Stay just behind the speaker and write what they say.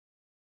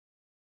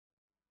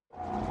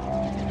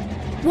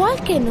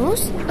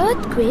volcanoes,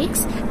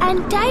 earthquakes,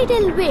 and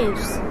tidal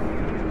waves.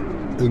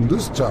 In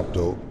this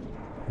chapter,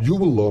 you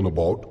will learn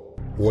about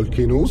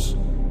volcanoes,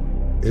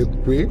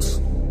 earthquakes,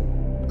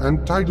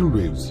 and tidal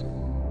waves.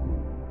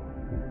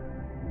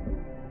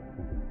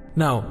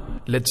 Now,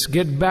 let's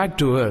get back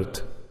to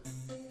Earth.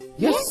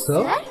 Yes,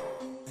 sir.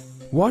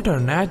 What are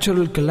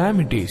natural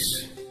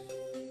calamities?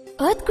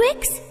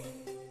 Earthquakes?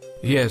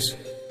 Yes,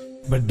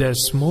 but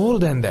there's more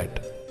than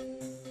that.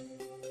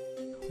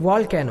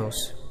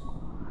 Volcanoes.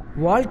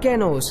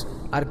 Volcanoes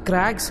are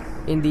cracks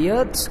in the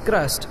Earth's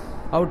crust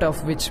out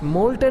of which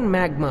molten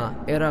magma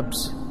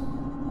erupts.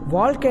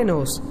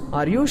 Volcanoes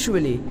are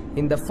usually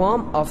in the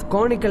form of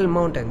conical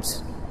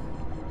mountains.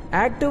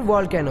 Active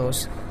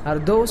volcanoes are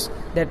those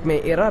that may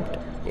erupt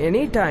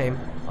any time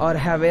or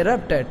have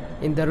erupted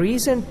in the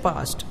recent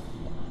past.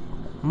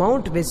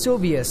 Mount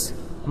Vesuvius,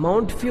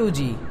 Mount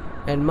Fuji,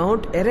 and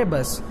Mount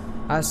Erebus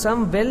are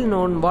some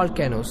well-known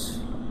volcanoes.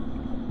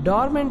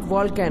 Dormant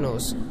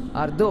volcanoes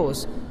are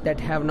those that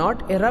have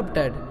not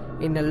erupted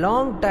in a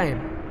long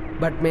time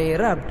but may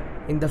erupt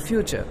in the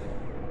future.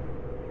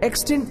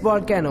 Extinct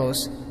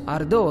volcanoes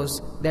are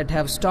those that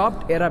have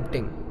stopped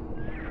erupting.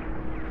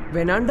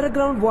 When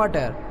underground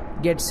water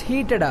gets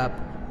heated up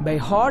by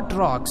hot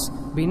rocks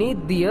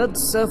beneath the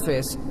Earth's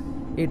surface,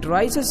 it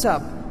rises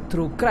up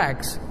through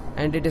cracks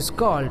and it is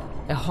called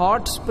a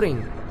hot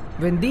spring.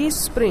 When these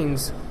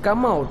springs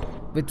come out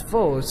with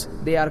force,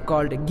 they are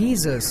called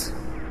geysers.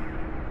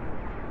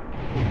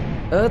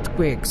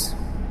 Earthquakes.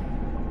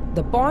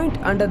 The point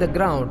under the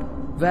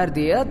ground where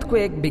the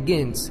earthquake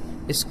begins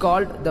is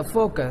called the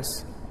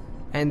focus,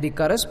 and the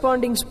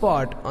corresponding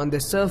spot on the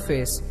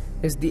surface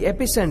is the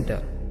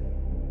epicenter.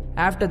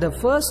 After the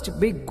first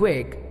big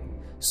quake,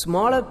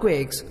 smaller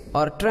quakes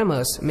or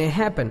tremors may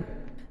happen.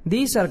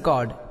 These are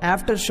called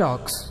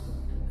aftershocks.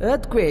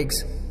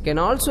 Earthquakes can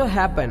also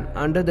happen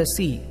under the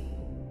sea.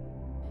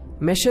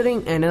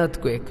 Measuring an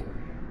earthquake.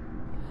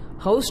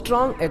 How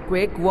strong a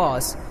quake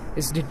was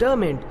is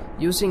determined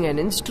using an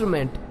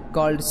instrument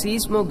called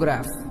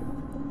seismograph.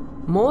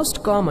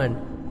 Most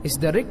common is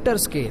the Richter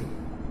scale.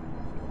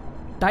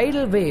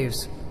 Tidal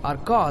waves are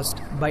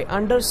caused by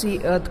undersea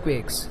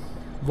earthquakes,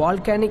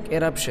 volcanic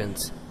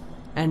eruptions,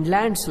 and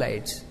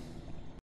landslides.